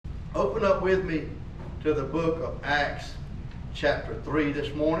Open up with me to the book of Acts chapter 3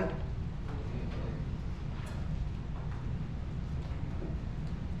 this morning.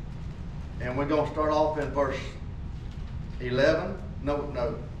 And we're going to start off in verse 11.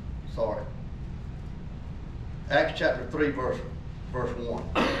 Sorry. Acts chapter 3 verse 1.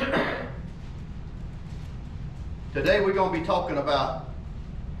 Today we're going to be talking about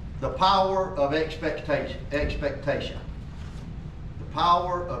the power of expectation. The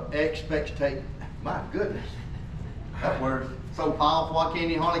power of expectation. My goodness. That word's so powerful I can't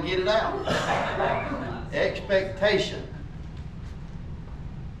even hardly get it out. Expectation.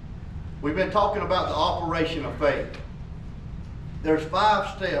 We've been talking about the operation of faith. There's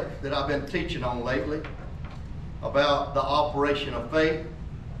 5 steps that I've been teaching on lately about the operation of faith.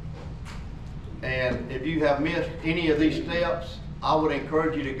 And if you have missed any of these steps, I would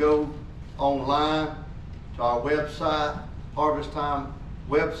encourage you to go online to our website, Harvest Time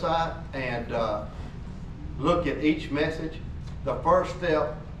website, and look at each message. The first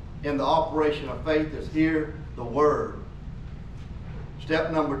step in the operation of faith is hear the word.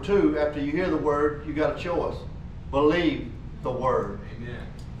 Step number 2, after you hear the word, you got a choice. Believe the word. Amen.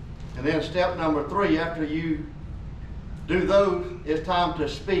 And then step number 3, after you do those, it's time to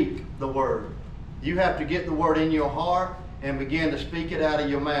speak the word. You have to get the word in your heart and begin to speak it out of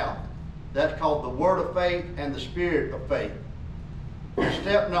your mouth. That's called the word of faith and the spirit of faith. And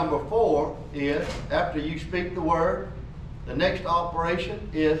step number 4 is, after you speak the word, the next operation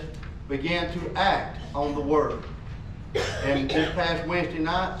is begin to act on the word. And this past Wednesday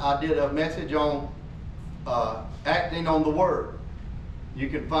night, I did a message on acting on the word. You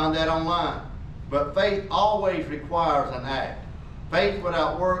can find that online. But faith always requires an act. Faith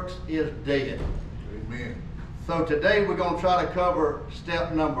without works is dead. Amen. So today we're going to try to cover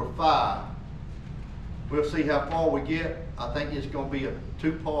step number 5. We'll see how far we get. I think it's going to be a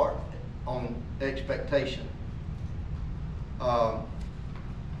 2-part on expectation.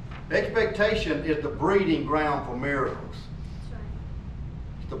 Expectation is the breeding ground for miracles.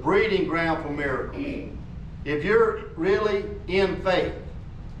 It's the breeding ground for miracles. If you're really in faith,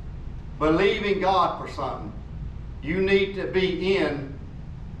 believing God for something, you need to be in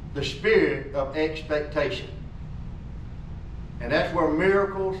the spirit of expectation. And that's where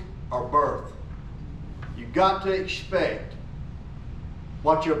miracles are birthed. You've got to expect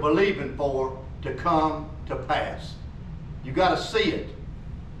what you're believing for to come to pass. You've got to see it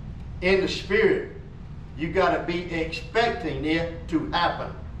in the spirit. You've got to be expecting it to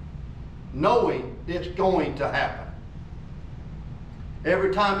happen, knowing it's going to happen.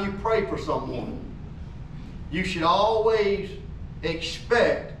 Every time you pray for someone, you should always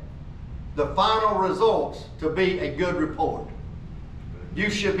expect the final results to be a good report. You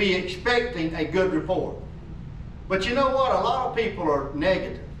should be expecting a good report. But you know what? A lot of people are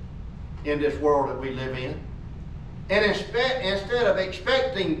negative in this world that we live in. And instead of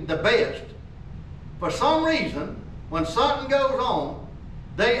expecting the best, for some reason, when something goes on,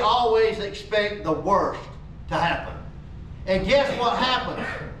 they always expect the worst to happen. And guess what happens?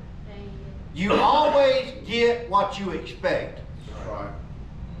 You always get what you expect. That's right.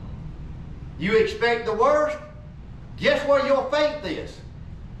 You expect the worst? Guess where your faith is?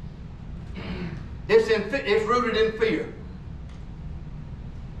 It's rooted in fear.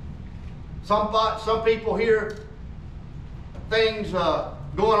 Some people hear things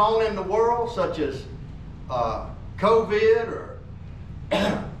going on in the world, such as COVID or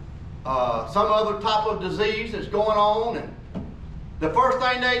some other type of disease that's going on, and the first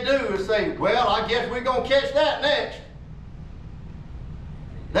thing they do is say, well, I guess we're going to catch that next.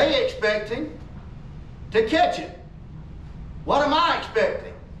 They expecting to catch it. What am I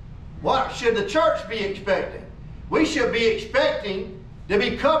expecting? What should the church be expecting? We should be expecting to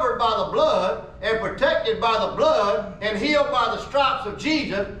be covered by the blood and protected by the blood and healed by the stripes of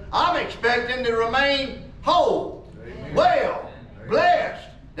Jesus. I'm expecting to remain whole, Amen. well, Amen. blessed.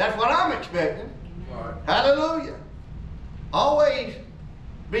 That's what I'm expecting. Right. Hallelujah. Always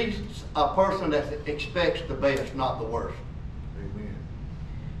be a person that expects the best, not the worst. Amen.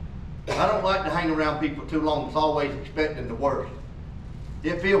 I don't like to hang around people too long that's always expecting the worst.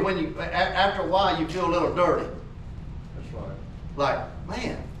 After a while, you feel a little dirty. That's right. Like,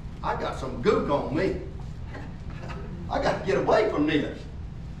 man, I got some gook on me. I got to get away from this.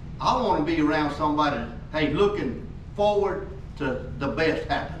 I want to be around somebody, hey, looking forward to the best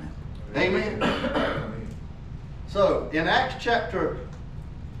happening. Amen? Amen. So, in Acts chapter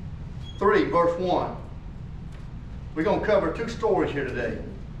 3, verse 1, we're going to cover 2 stories here today.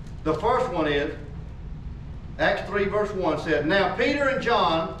 The first one is, Acts 3 verse 1 said, Now Peter and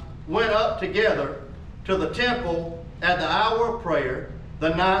John went up together to the temple at the hour of prayer, the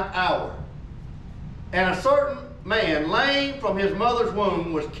 9th hour. And a certain man, lame from his mother's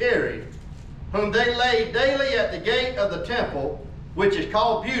womb, was carried, whom they laid daily at the gate of the temple, which is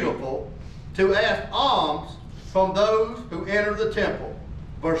called Beautiful, to ask alms from those who enter the temple.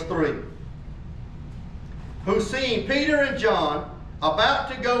 Verse 3. Who, seeing Peter and John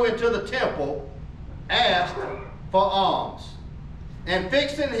about to go into the temple, asked for alms. And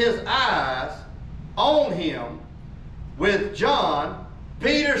fixing his eyes on him with John,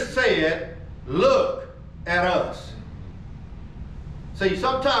 Peter said, "Look at us." See,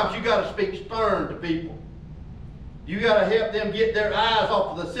 sometimes you got to speak stern to people. You got to help them get their eyes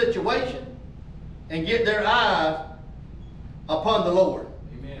off of the situation and get their eyes upon the Lord.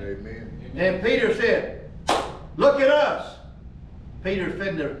 Amen. Amen. And Peter said, "Look at us." Peter's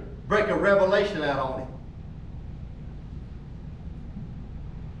fitting to break a revelation out on him.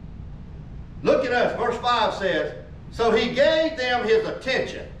 Look at us. Verse 5 says, so he gave them his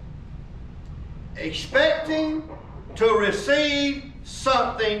attention, expecting to receive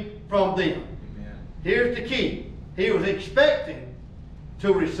something from them. Amen. Here's the key. He was expecting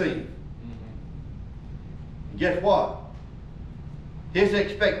to receive. And guess what? His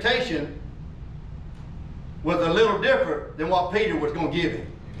expectation was a little different than what Peter was going to give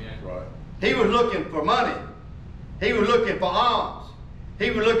him. Amen. Right. He was looking for money. He was looking for alms.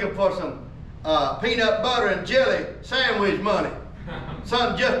 He was looking for some peanut butter and jelly sandwich money.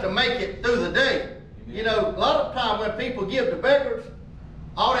 Something just to make it through the day. Amen. You know, a lot of times when people give to beggars,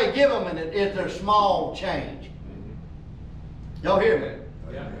 all they give them is their small change. Y'all hear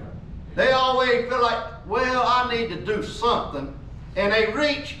me? Yeah. They always feel like, well, I need to do something. And they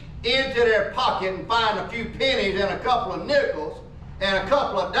reach into their pocket and find a few pennies and a couple of nickels and a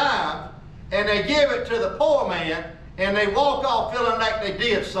couple of dimes, and they give it to the poor man, and they walk off feeling like they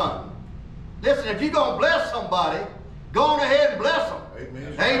did something. Listen, if you're going to bless somebody, go on ahead and bless them.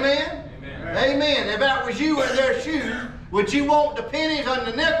 Amen. Amen? Amen. Amen. If that was you in their shoes, would you want the pennies and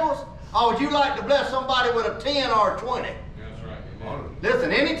the nickels, or would you like to bless somebody with a 10 or a 20? That's right. Amen.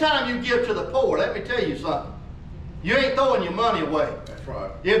 Listen, anytime you give to the poor, let me tell you something. You ain't throwing your money away. That's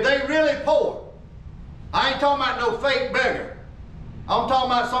right. If they really poor, I ain't talking about no fake beggar. I'm talking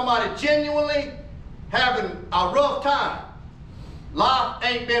about somebody genuinely having a rough time. Life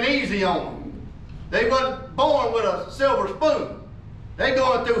ain't been easy on them. They wasn't born with a silver spoon. They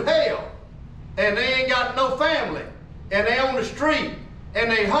going through hell. And they ain't got no family. And they on the street. And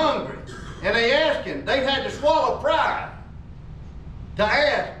they hungry. And they asking. They've had to swallow pride to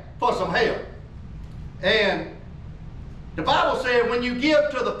ask for some help. And the Bible said when you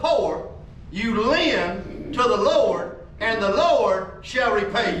give to the poor, you lend to the Lord, and the Lord shall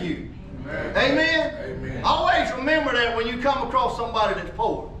repay you. Amen. Amen? Amen. Always remember that when you come across somebody that's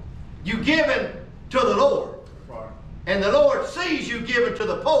poor. You giving to the Lord. That's right. And the Lord sees you giving to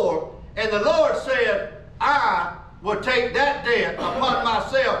the poor, and the Lord said, I will take that debt upon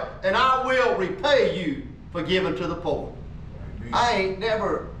myself, and I will repay you for giving to the poor. Amen. I ain't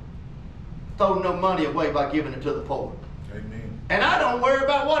never thrown no money away by giving it to the poor. Amen. And I don't worry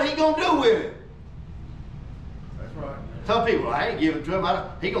about what he gonna do with it. That's right. Some people, I ain't giving to him.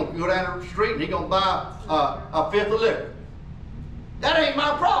 He gonna go down the street and he gonna buy a fifth of liquor. That ain't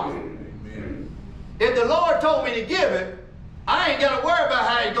my problem. Amen. If the Lord told me to give it, I ain't gotta worry about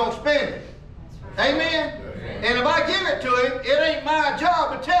how he's gonna spend it. Amen? And if I give it to him, it ain't my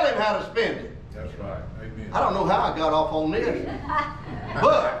job to tell him how to spend it. That's right. Amen. I don't know how I got off on this,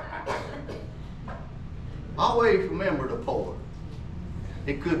 but always remember the poor.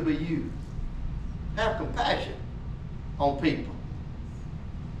 It could be you. Have compassion on people.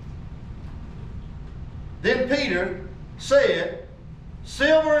 Then Peter said,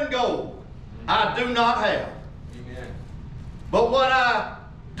 silver and gold I do not have. Amen. But what I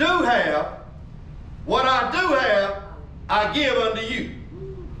do have, I give unto you.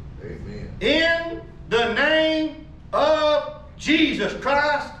 Amen. In the name of Jesus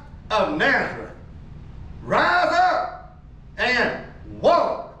Christ of Nazareth, rise up and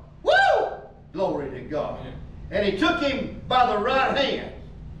walk. Woo! Glory to God. Amen. And he took him by the right hand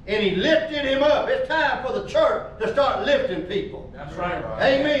and he lifted him up. It's time for the church to start lifting people. That's right.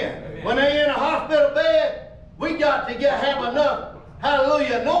 Amen. Amen. When they're in a hospital bed, we got to have enough,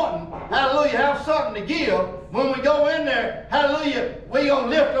 hallelujah, anointing, hallelujah, have something to give. When we go in there, hallelujah, we're going to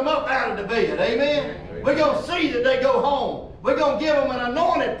lift them up out of the bed. Amen. We're going to see that they go home. We're going to give them an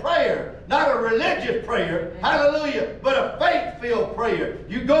anointed prayer, not a religious prayer, hallelujah, but a faith-filled prayer.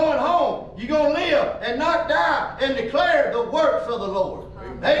 You're going home. You're going to live and not die and declare the works of the Lord.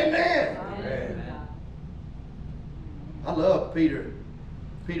 Amen. Amen. I love Peter.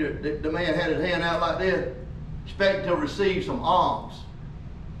 Peter, the man had his hand out like this, expecting to receive some alms.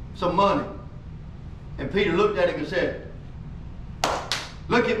 some money. And Peter looked at him and said,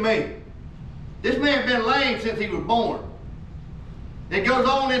 look at me. This man been lame since he was born. It goes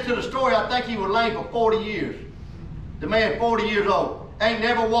on into the story, I think he was lame for 40 years. The man 40 years old, ain't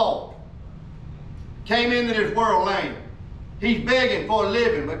never walked. Came into this world lame. He's begging for a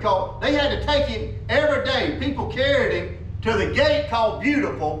living because they had to take him every day. People carried him to the gate called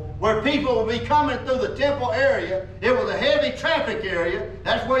Beautiful, where people would be coming through the temple area. It was a heavy traffic area.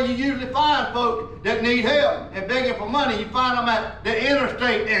 That's where you usually find folks that need help and begging for money. You find them at the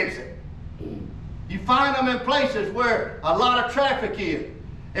interstate exit. You find them in places where a lot of traffic is.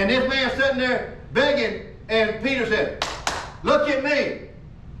 And this man sitting there begging, and Peter said, look at me.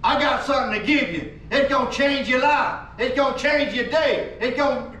 I got something to give you. It's going to change your life. It's going to change your day. It's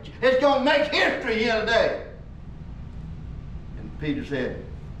going to make history here today. And Peter said,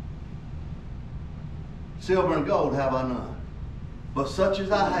 silver and gold have I none, but such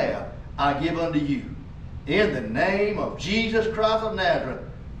as I have, I give unto you. In the name of Jesus Christ of Nazareth,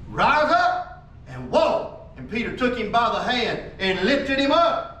 rise up and walk. And Peter took him by the hand and lifted him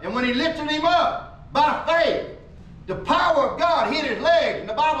up. And when he lifted him up, by faith, the power of God hit his legs. And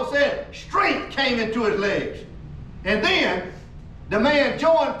the Bible said strength came into his legs. And then the man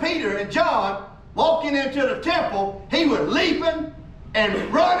joined Peter and John walking into the temple. He was leaping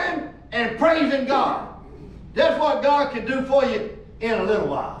and running and praising God. That's what God can do for you in a little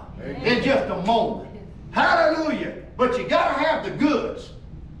while. Amen. In just a moment. Hallelujah. But you got to have the goods.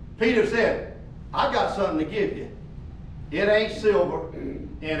 Peter said, I got something to give you. It ain't silver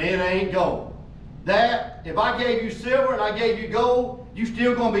and it ain't gold. That, if I gave you silver and I gave you gold, you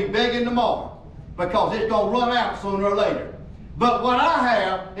still going to be begging tomorrow because it's going to run out sooner or later. But what I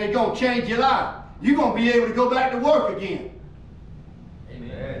have is going to change your life. You're going to be able to go back to work again.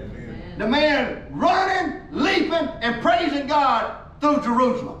 Amen. Amen. The man running, leaping, and praising God through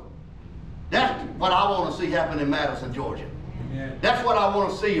Jerusalem. That's what I want to see happen in Madison, Georgia. Amen. That's what I want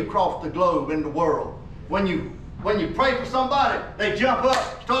to see across the globe in the world. When you pray for somebody, they jump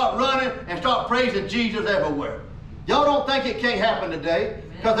up, start running, and start praising Jesus everywhere. Y'all don't think it can't happen today,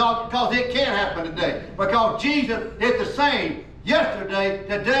 because it can happen today. Because Jesus is the same yesterday,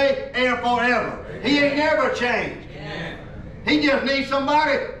 today, and forever. Amen. He ain't never changed. Amen. He just needs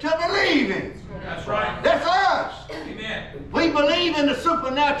somebody to believe in. That's right. That's us. Amen. We believe in the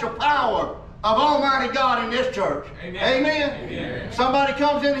supernatural power of Almighty God in this church. Amen. Amen. Amen. Somebody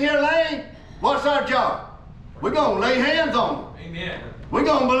comes in here lame, what's our job? We're going to lay hands on them. Amen. We're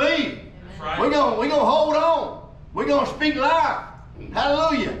going to believe. That's right. We're going to hold on. We're going to speak life.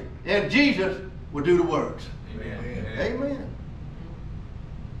 Hallelujah. And Jesus will do the works. Amen. Amen.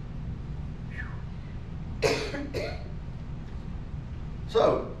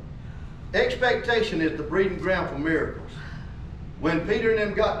 So, expectation is the breeding ground for miracles. When Peter and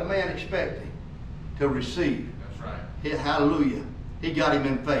them got the man expecting to receive, That's right. hallelujah, he got him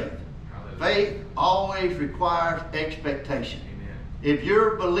in faith. Hallelujah. Faith always requires expectation. Amen. If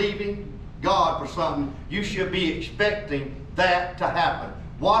you're believing God for something, you should be expecting that to happen.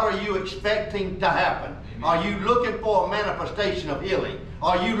 What are you expecting to happen? Amen. Are you looking for a manifestation of healing?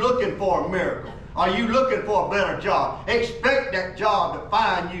 Are you looking for a miracle? Are you looking for a better job? Expect that job to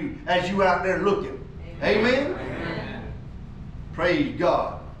find you as you out there looking. Amen? Amen. Praise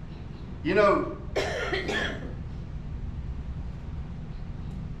God. You know,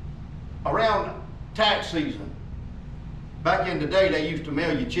 around tax season, back in the day, they used to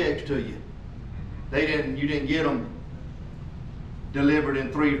mail you checks to you. You didn't get them delivered in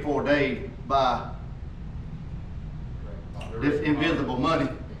 3 or 4 days by this invisible money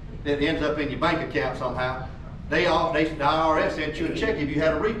that ends up in your bank account somehow. The IRS sent you a check if you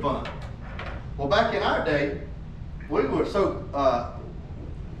had a refund. Well, back in our day, we were so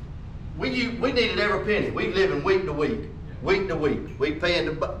we needed every penny. We living week to week, week to week. We paying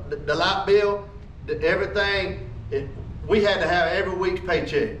the light bill, everything. We had to have every week's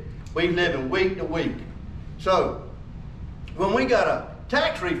paycheck. We living week to week. So when we got a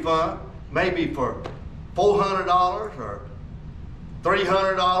tax refund, maybe for $400 or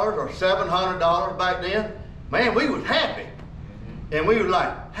 $300 or $700 back then, man, we was happy. And we was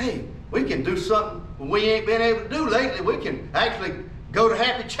like, hey, we can do something we ain't been able to do lately. We can actually go to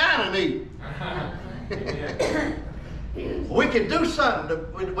Happy China and eat. We can do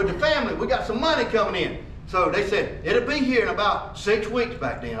something with the family. We got some money coming in. So they said, it'll be here in about 6 weeks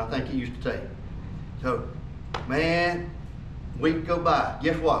back then, I think it used to take. So, man, week go by.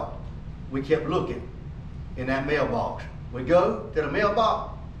 Guess what? We kept looking in that mailbox. We go to the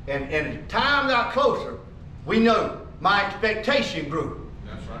mailbox, and as time got closer, we know my expectation grew.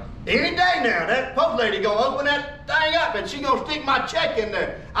 That's right. Any day now, that post lady gonna open that thing up and she gonna stick my check in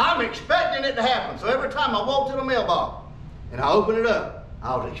there. I'm expecting it to happen. So every time I walk to the mailbox and I open it up,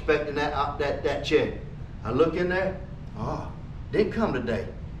 I was expecting that check. I look in there, oh, didn't come today.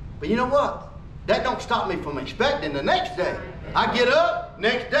 But you know what? That don't stop me from expecting the next day. I get up,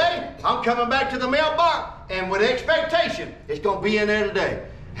 next day, I'm coming back to the mailbox, and with expectation, it's gonna be in there today.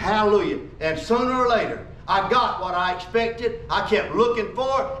 Hallelujah. And sooner or later, I got what I expected. I kept looking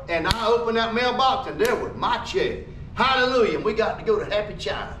for it, and I opened that mailbox, and there was my check. Hallelujah. And we got to go to Happy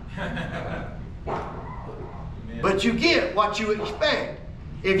China. But you get what you expect.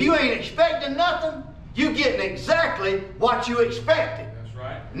 If you ain't expecting nothing, you getting exactly what you expected. That's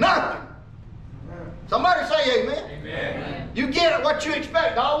right. Nothing. Somebody say amen. Amen. You get what you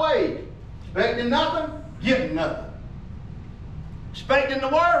expect always. Expecting nothing, getting nothing. Expecting the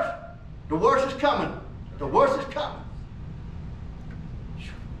worst is coming. The worst is coming.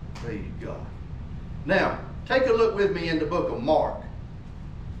 Praise God. Now, take a look with me in the book of Mark,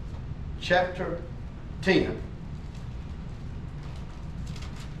 chapter 10.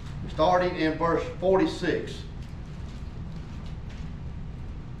 Starting in verse 46.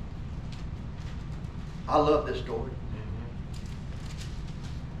 I love this story.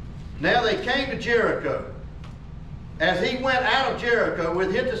 Now they came to Jericho. As he went out of Jericho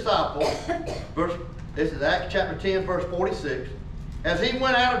with his disciples, this is Acts chapter 10, verse 46. As he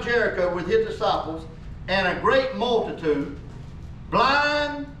went out of Jericho with his disciples and a great multitude,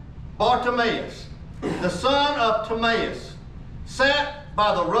 blind Bartimaeus, the son of Timaeus, sat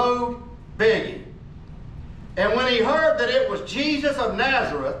by the road begging. And when he heard that it was Jesus of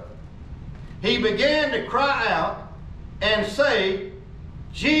Nazareth, he began to cry out and say,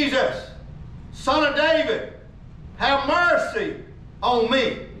 Jesus, Son of David, have mercy on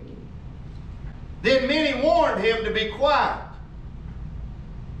me. Then many warned him to be quiet.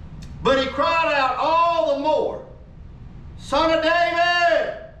 But he cried out all the more, Son of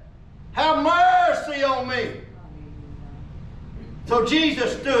David, have mercy on me. So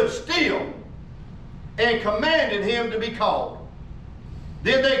Jesus stood still and commanded him to be called.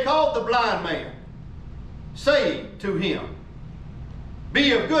 Then they called the blind man, saying to him,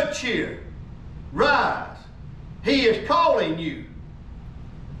 Be of good cheer, rise, he is calling you.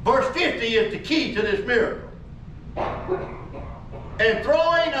 Verse 50 is the key to this miracle. And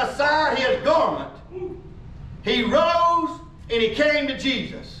throwing aside his garment, he rose and he came to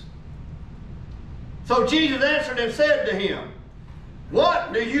Jesus. So Jesus answered and said to him,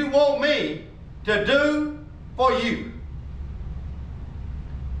 What do you want me to do for you?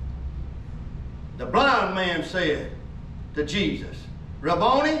 The blind man said to Jesus,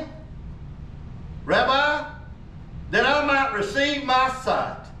 Rabboni, Rabbi, that I might receive my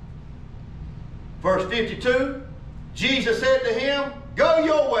sight. Verse 52, Jesus said to him, Go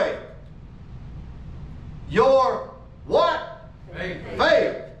your way. Your what?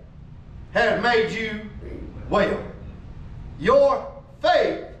 Faith has made you well. Your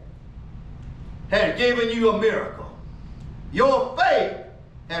faith has given you a miracle. Your faith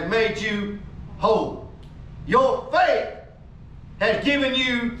has made you whole. Your faith has given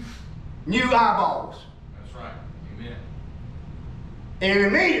you new eyeballs. That's right. Amen. And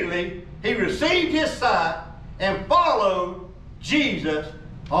immediately he received his sight and followed Jesus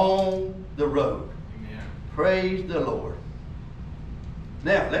on the road. Amen. Praise the Lord.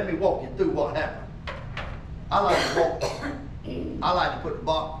 Now let me walk you through what happened. I like to put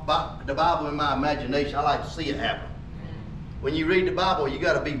the Bible in my imagination. I like to see it happen. When you read the Bible, you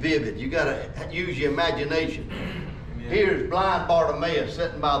got to be vivid. You got to use your imagination. Amen. Here's blind Bartimaeus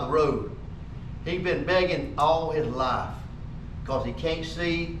sitting by the road. He's been begging all his life because he can't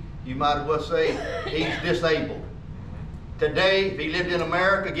see. You might as well say he's disabled. Today, if he lived in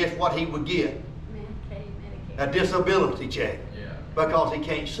America, guess what he would get? A disability check. Yeah. Because he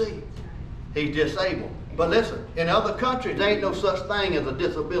can't see. He's disabled. But listen, in other countries, there ain't no such thing as a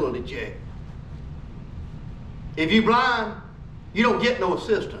disability check. If you're blind, you don't get no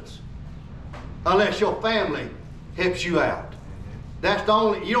assistance unless your family helps you out. That's the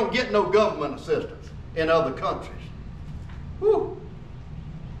only, you don't get no government assistance in other countries. Whew.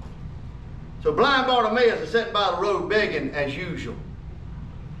 So blind Bartimaeus is sitting by the road begging as usual.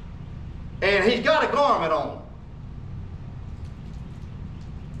 And he's got a garment on.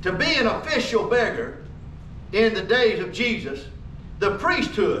 To be an official beggar in the days of Jesus, the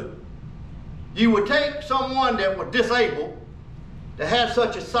priesthood, you would take someone that was disabled, that had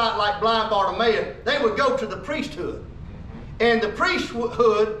such a sight like blind Bartimaeus, they would go to the priesthood. And the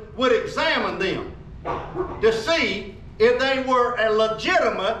priesthood would examine them to see if they were a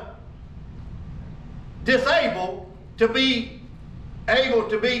legitimate disabled to be able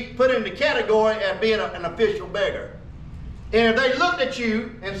to be put in the category as being an official beggar. And if they looked at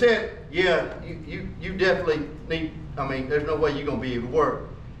you and said, yeah, you definitely need, I mean, there's no way you're going to be able to work.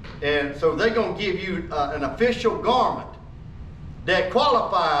 And so they're going to give you an official garment that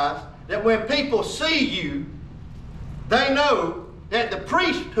qualifies that when people see you, they know that the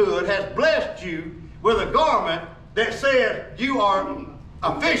priesthood has blessed you with a garment that says you are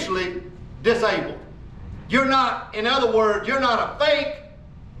officially disabled. You're not, in other words, you're not a fake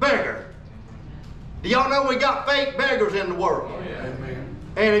beggar. Do y'all know we got fake beggars in the world? Oh, yeah. Amen.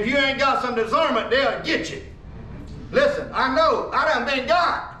 And if you ain't got some discernment, they'll get you. Listen, I know, I done been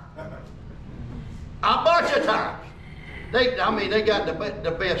got a bunch of times. They got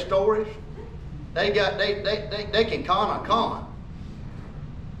the best stories. They can con a con.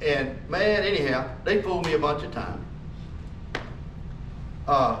 And man, anyhow, they fooled me a bunch of times.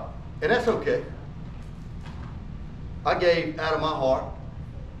 And that's okay. I gave out of my heart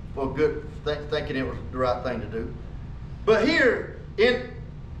for good, thinking it was the right thing to do. But here,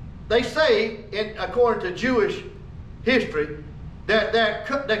 they say, according to Jewish history, that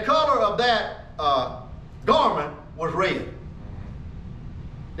the color of that garment was red.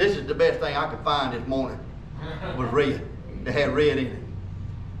 This is the best thing I could find this morning, was red. It had red in it.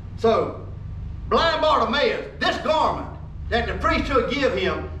 So, blind Bartimaeus, this garment that the priesthood give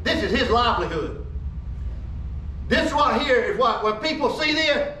him, this is his livelihood. This right here is what, when people see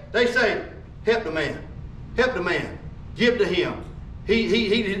this, they say, help the man. Help the man. Give to him.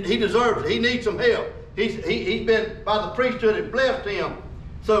 He deserves it. He needs some help. He's been, by the priesthood, it blessed him.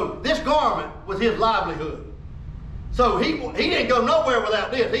 So this garment was his livelihood. So he didn't go nowhere without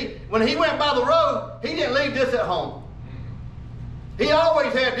this. When he went by the road, he didn't leave this at home. He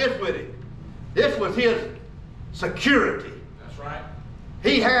always had this with him. This was his security. That's right.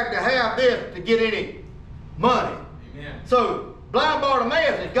 He had to have this to get any money. Amen. So blind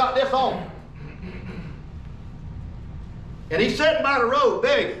Bartimaeus has got this on. And he's sitting by the road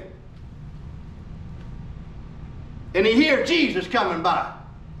begging. And he hears Jesus coming by.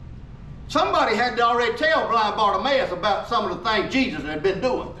 Somebody had to already tell blind Bartimaeus about some of the things Jesus had been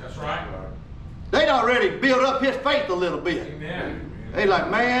doing. That's right. They'd already built up his faith a little bit. Amen. They like,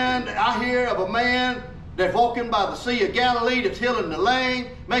 man, I hear of a man that's walking by the Sea of Galilee, that's healing the lame,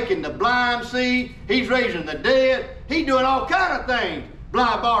 making the blind see. He's raising the dead. He's doing all kind of things.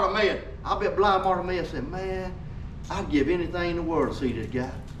 Blind Bartimaeus. I bet blind Bartimaeus said, man, I'd give anything in the world to see this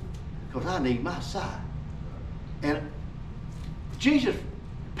guy, because I need my sight. And Jesus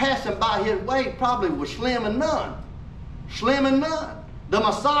passing by his way probably was slim and none. Slim and none. The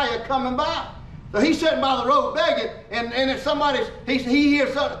Messiah coming by. So he's sitting by the road begging, and if somebody's, he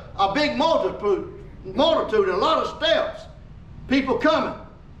hears a big multitude and a lot of steps, people coming.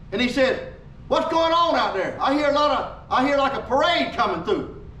 And he said, what's going on out there? I hear like a parade coming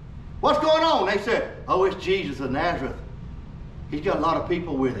through. What's going on? They said, oh, it's Jesus of Nazareth. He's got a lot of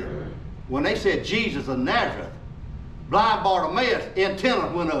people with him. When they said Jesus of Nazareth, blind Bartimaeus'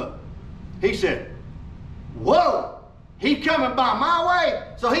 antennas went up. He said, whoa, he's coming by my way.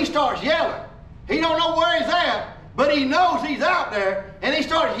 So he starts yelling. He don't know where he's at, but he knows he's out there, and he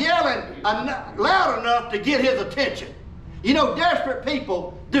starts yelling loud enough to get his attention. You know, desperate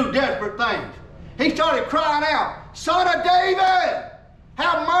people do desperate things. He started crying out, Son of David,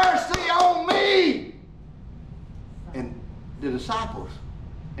 have mercy on me. And the disciples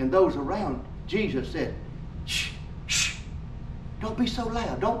and those around Jesus said, shh, shh, don't be so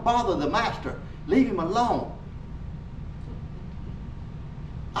loud. Don't bother the master. Leave him alone.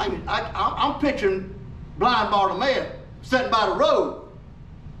 I'm picturing blind Bartimaeus sitting by the road,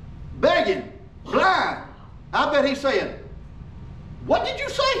 begging, blind. I bet he's saying, what did you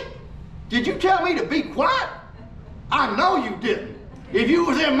say? Did you tell me to be quiet? I know you didn't. If you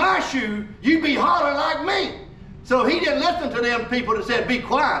was in my shoes, you'd be hollering like me. So he didn't listen to them people that said, be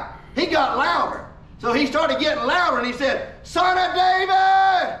quiet. He got louder. So he started getting louder, and he said, Son of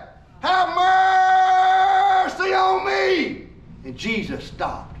David, have mercy on me. And Jesus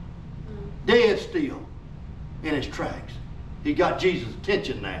stopped, dead still, in his tracks. He got Jesus'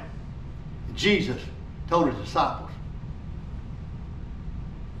 attention now. And Jesus told his disciples,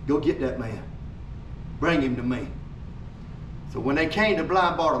 go get that man. Bring him to me. So when they came to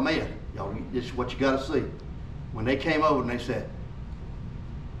blind Bartimaeus, y'all, this is what you got to see. When they came over and they said,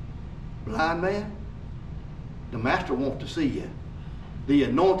 blind man, the master wants to see you. The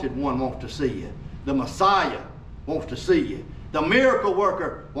anointed one wants to see you. The Messiah wants to see you. The miracle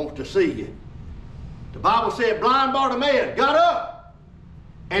worker wants to see you. The Bible said blind Bartimaeus got up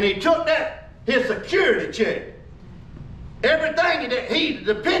and he took his security check. Everything that he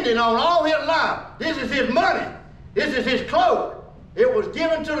depended on all his life. This is his money. This is his cloak. it was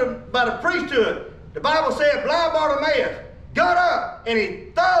given to by the priesthood. The Bible said blind Bartimaeus got up and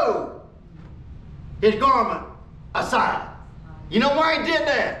he threw his garment aside. You know why he did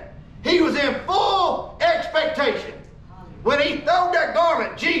that? He was in full expectation. When he threw that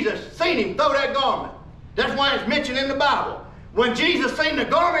garment, Jesus seen him throw that garment. That's why it's mentioned in the Bible. When Jesus seen the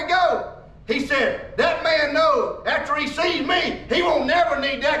garment go, he said, that man knows after he sees me, he won't never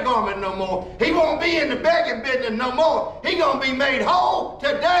need that garment no more. He won't be in the begging business no more. He gonna be made whole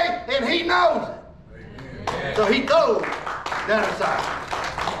today, and he knows it. Amen. So he throws that aside.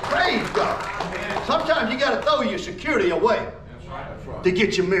 Praise God. Sometimes you gotta throw your security away That's right. That's right. to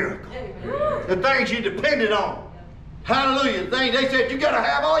get your miracle. The things you depended on. Hallelujah. The things they said you gotta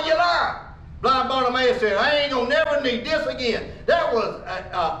have all your life. Blind Bartimaeus said, I ain't gonna never need this again. That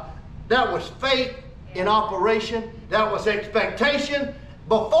was faith in operation. That was expectation.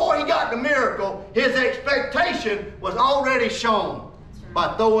 Before he got the miracle, his expectation was already shown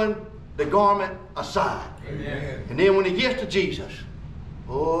by throwing the garment aside. Amen. And then when he gets to Jesus,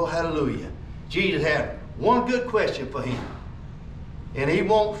 oh, hallelujah, Jesus had one good question for him. And he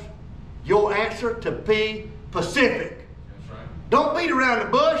wants your answer to be specific. That's right. Don't beat around the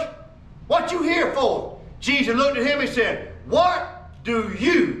bush. What you here for? Jesus looked at him and said, what do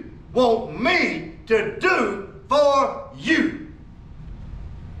you want me to do for you?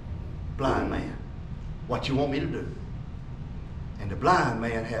 Blind man, what you want me to do? And the blind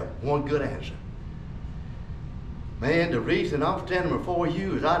man had one good answer. Man, the reason I'm standing before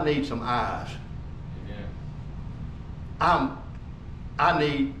you is I need some eyes. Amen. I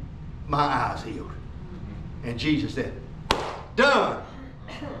need my eyes healed. And Jesus said, done.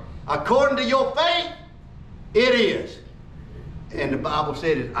 According to your faith, it is. And the Bible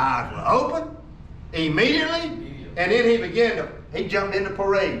said his eyes were open immediately. And then he jumped in the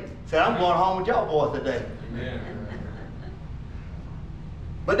parade. Said, I'm going home with y'all boys today. Amen.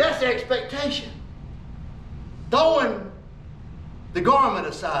 But that's the expectation. Throwing the garment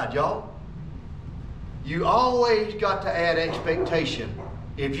aside, y'all. You always got to add expectation.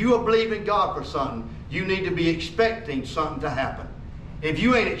 If you are believing God for something, you need to be expecting something to happen. If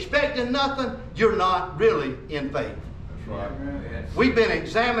you ain't expecting nothing, you're not really in faith. That's right. Yes. We've been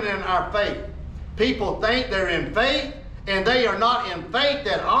examining our faith. People think they're in faith, and they are not in faith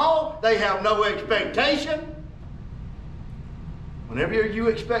at all. They have no expectation. Whenever you're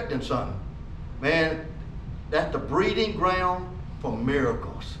expecting something, man, that's the breeding ground for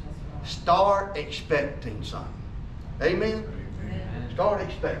miracles. Start expecting something. Amen? Amen. Start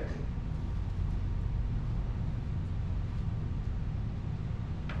expecting.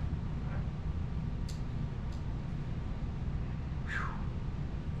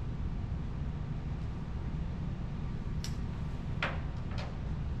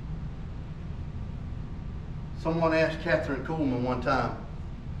 Someone asked Catherine Kuhlman one time,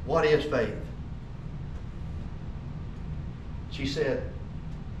 what is faith? She said,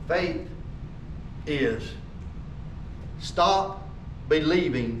 faith is stop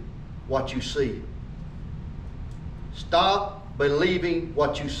believing what you see. Stop believing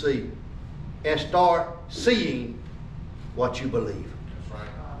what you see and start seeing what you believe. That's right.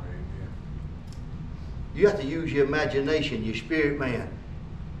 Amen. You have to use your imagination, your spirit man.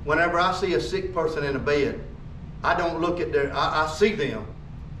 Whenever I see a sick person in a bed, I don't look at I see them,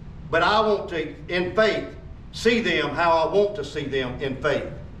 but I want to, in faith, see them how I want to see them in faith.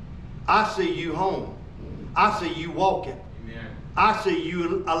 I see you home. I see you walking. Amen. I see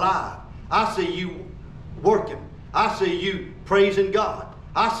you alive. I see you working. I see you praising God.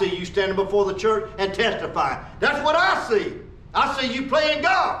 I see you standing before the church and testifying. That's what I see. I see you playing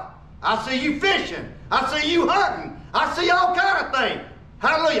golf. I see you fishing. I see you hunting. I see all kind of things.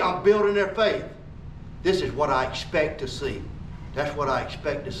 Hallelujah. I'm building their faith. This is what I expect to see. That's what I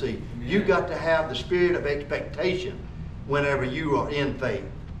expect to see. Amen. You got to have the spirit of expectation whenever you are in faith.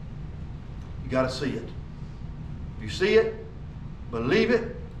 You got to see it. You see it, believe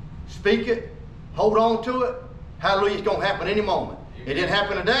it, speak it, hold on to it. Hallelujah, it's going to happen any moment. It didn't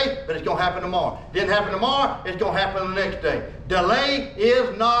happen today, but it's going to happen tomorrow. It didn't happen tomorrow, it's going to happen the next day. Delay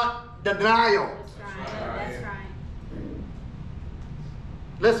is not denial. That's right. That's right.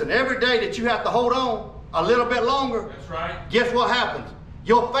 Listen, every day that you have to hold on a little bit longer, That's right. guess what happens?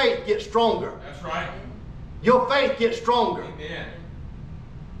 Your faith gets stronger. That's right. Your faith gets stronger. Amen.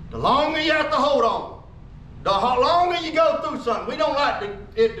 The longer you have to hold on, the longer you go through something. We don't like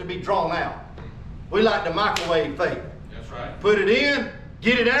it to be drawn out. We like to microwave faith. That's right. Put it in,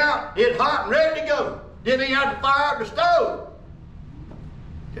 get it out, it's hot and ready to go. Didn't even have to fire up the stove.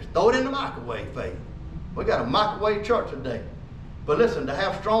 Just throw it in the microwave faith. We got a microwave church today. But listen, to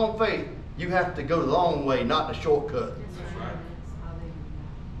have strong faith, you have to go the long way, not the shortcut. That's right.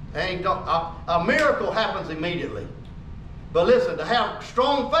 A miracle happens immediately. But listen, to have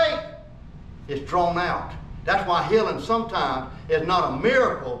strong faith, it's drawn out. That's why healing sometimes is not a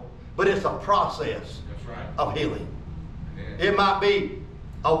miracle, but it's a process That's right. of healing. Amen. It might be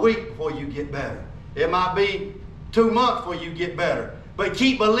a week before you get better. It might be 2 months before you get better. But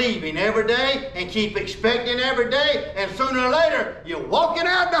keep believing every day and keep expecting every day, and sooner or later you're walking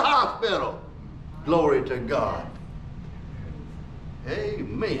out the hospital. Glory to God.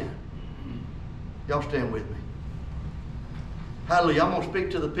 Amen. Y'all stand with me. Hallelujah. I'm going to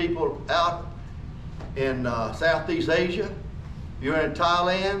speak to the people out in Southeast Asia. You're in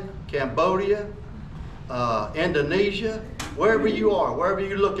Thailand, Cambodia, Indonesia, wherever you are, wherever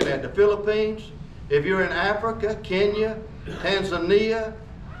you're looking at, the Philippines. If you're in Africa, Kenya, Tanzania,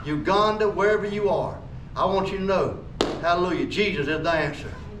 Uganda, wherever you are, I want you to know, hallelujah, Jesus is the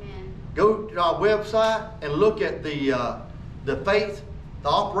answer. Amen. Go to our website and look at the faith, the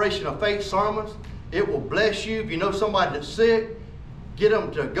Operation of Faith sermons. It will bless you. If you know somebody that's sick, get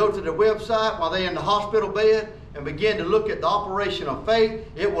them to go to the website while they're in the hospital bed and begin to look at the Operation of Faith.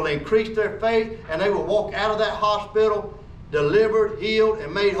 It will increase their faith, and they will walk out of that hospital delivered, healed,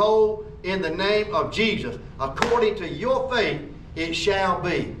 and made whole in the name of Jesus. According to your faith, it shall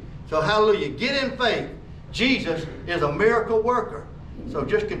be. So hallelujah, get in faith. Jesus is a miracle worker. So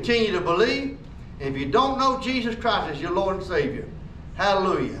just continue to believe. And if you don't know Jesus Christ as your Lord and Savior,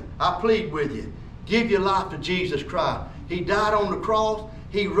 hallelujah, I plead with you, give your life to Jesus Christ. He died on the cross.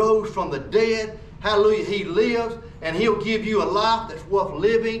 He rose from the dead. Hallelujah, He lives, and He'll give you a life that's worth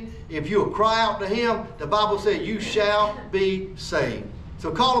living. If you'll cry out to Him, the Bible says you shall be saved.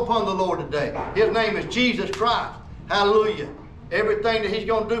 So call upon the Lord today. His name is Jesus Christ. Hallelujah. Everything that He's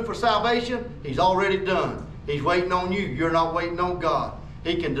going to do for salvation, He's already done. He's waiting on you. You're not waiting on God.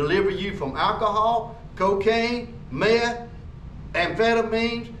 He can deliver you from alcohol, cocaine, meth,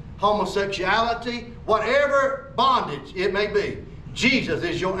 amphetamines, homosexuality, whatever bondage it may be. Jesus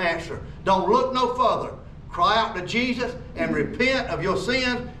is your answer. Don't look no further. Cry out to Jesus and repent of your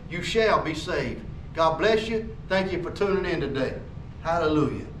sins. You shall be saved. God bless you. Thank you for tuning in today.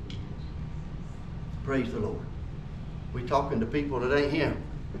 Hallelujah. Praise the Lord. We're talking to people that ain't here.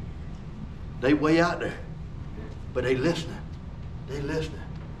 They way out there. But they listening. They listening.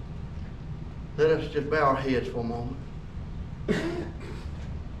 Let us just bow our heads for a moment.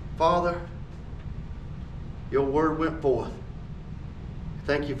 Father, your word went forth.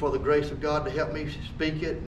 Thank you for the grace of God to help me speak it.